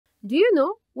Do you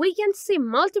know we can see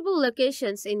multiple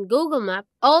locations in Google Map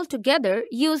all together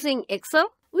using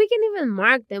Excel? We can even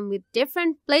mark them with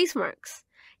different place marks.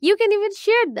 You can even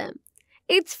share them.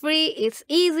 It's free, it's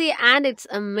easy, and it's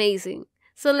amazing.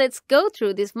 So let's go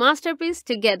through this masterpiece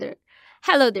together.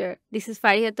 Hello there, this is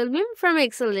Farihatul Mim from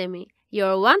Exceldemy,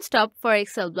 your one-stop for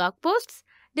Excel blog posts,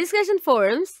 discussion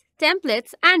forums,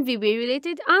 templates, and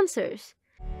VB-related answers.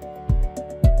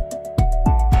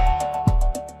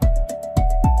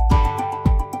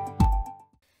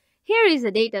 Here is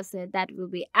a dataset that will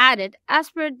be added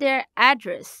as per their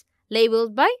address,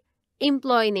 labeled by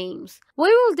employee names. We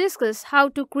will discuss how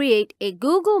to create a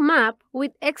Google map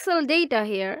with Excel data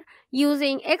here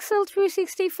using Excel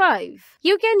 365.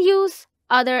 You can use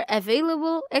other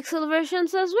available Excel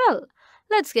versions as well.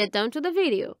 Let's get down to the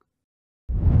video.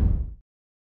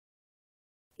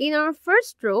 In our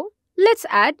first row, let's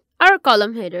add our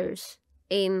column headers.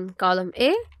 In column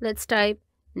A, let's type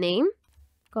name.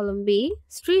 Column B,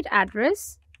 street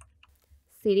address,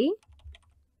 city,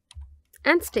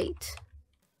 and state.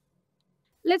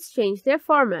 Let's change their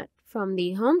format. From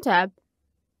the Home tab,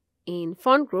 in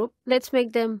Font Group, let's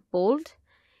make them bold,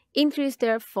 increase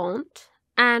their font,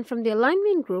 and from the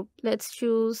Alignment group, let's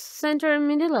choose Center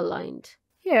Middle Aligned.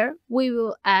 Here, we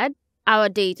will add our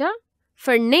data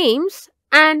for names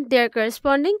and their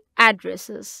corresponding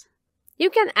addresses. You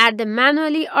can add them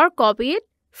manually or copy it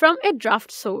from a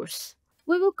draft source.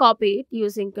 We will copy it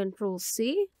using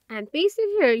Ctrl+C and paste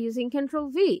it here using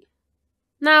Ctrl+V.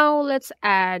 Now let's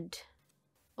add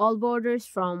all borders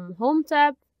from Home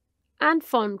tab and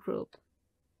Font group.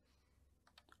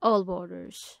 All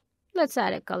borders. Let's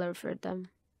add a color for them.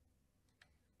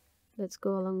 Let's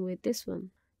go along with this one.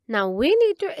 Now we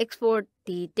need to export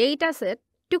the dataset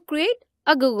to create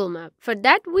a Google map. For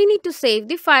that, we need to save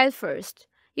the file first.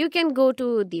 You can go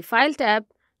to the File tab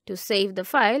to save the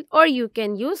file, or you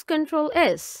can use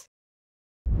Ctrl+S.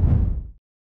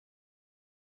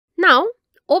 Now,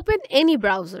 open any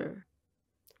browser.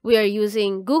 We are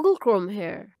using Google Chrome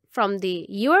here. From the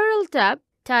URL tab,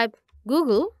 type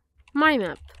Google My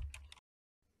Map.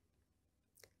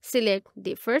 Select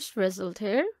the first result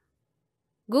here.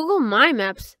 Google My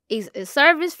Maps is a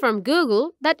service from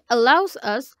Google that allows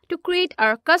us to create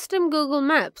our custom Google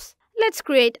Maps. Let's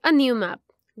create a new map.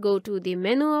 Go to the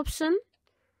menu option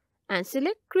and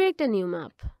select Create a New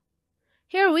Map.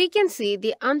 Here we can see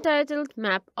the Untitled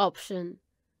Map option.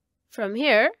 From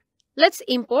here, let's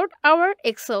import our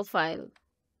Excel file.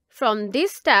 From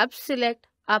this tab, select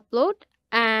Upload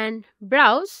and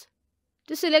Browse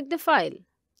to select the file.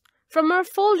 From our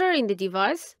folder in the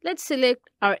device, let's select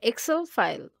our Excel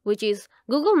file, which is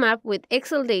Google Map with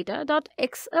Excel data.xlsx.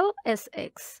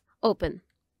 Open.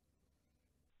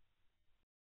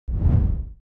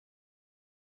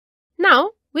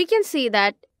 Now, we can see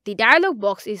that the dialog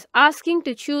box is asking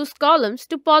to choose columns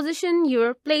to position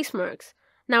your place marks.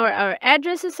 Now our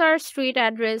addresses are street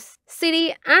address,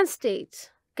 city, and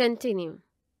state. Continue.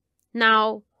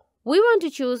 Now, we want to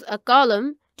choose a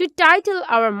column to title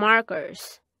our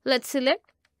markers. Let's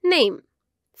select Name.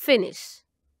 Finish.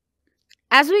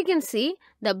 As we can see,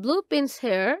 the blue pins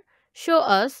here show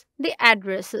us the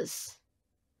addresses.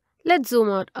 Let's zoom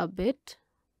out a bit.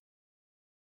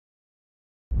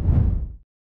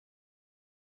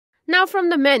 Now from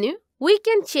the menu, we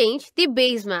can change the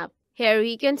base map. Here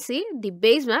we can see the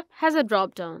base map has a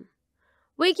drop-down.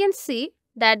 We can see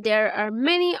that there are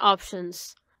many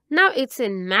options. Now it's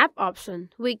in map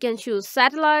option. We can choose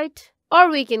satellite or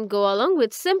we can go along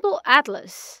with simple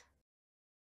atlas.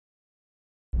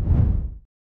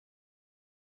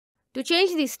 To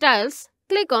change the styles,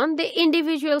 click on the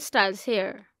individual styles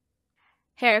here.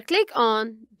 Here click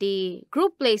on the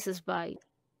group places by.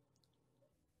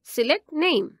 Select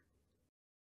name.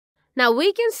 Now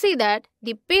we can see that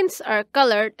the pins are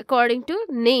colored according to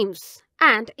names,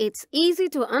 and it's easy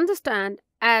to understand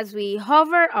as we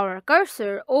hover our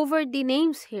cursor over the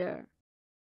names here.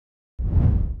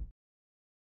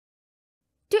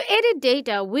 To edit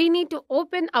data, we need to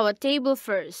open our table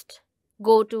first.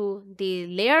 Go to the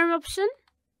Layer option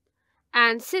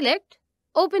and select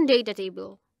Open Data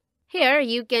Table. Here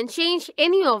you can change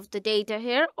any of the data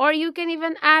here, or you can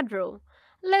even add row.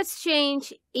 Let's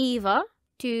change Eva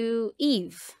to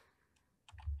Eve.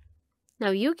 Now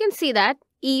you can see that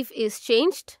Eve is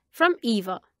changed from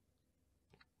Eva.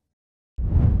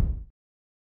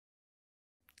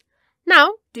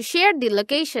 Now to share the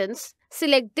locations,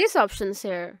 select these options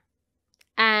here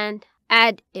and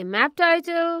add a map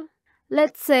title.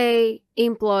 Let's say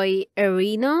Employee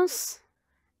Arenas.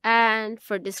 And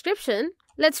for description,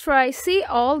 let's try see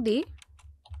all the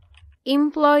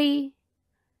employee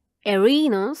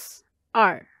arenas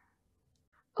are.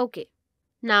 Okay,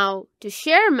 now to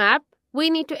share map, we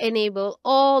need to enable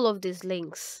all of these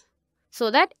links so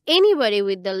that anybody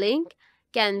with the link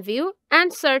can view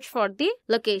and search for the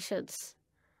locations.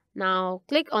 Now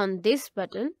click on this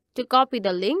button to copy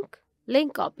the link.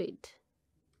 Link copied.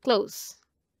 Close.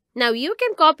 Now you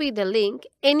can copy the link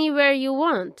anywhere you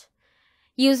want.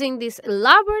 Using these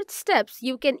elaborate steps,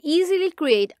 you can easily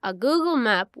create a Google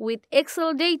map with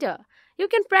Excel data. You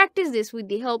can practice this with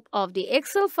the help of the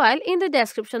Excel file in the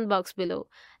description box below.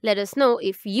 Let us know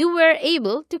if you were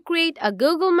able to create a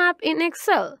Google map in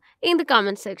Excel in the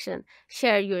comment section.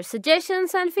 Share your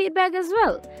suggestions and feedback as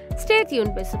well. Stay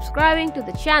tuned by subscribing to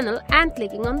the channel and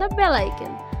clicking on the bell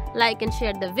icon. Like and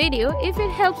share the video if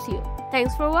it helps you.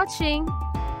 Thanks for watching.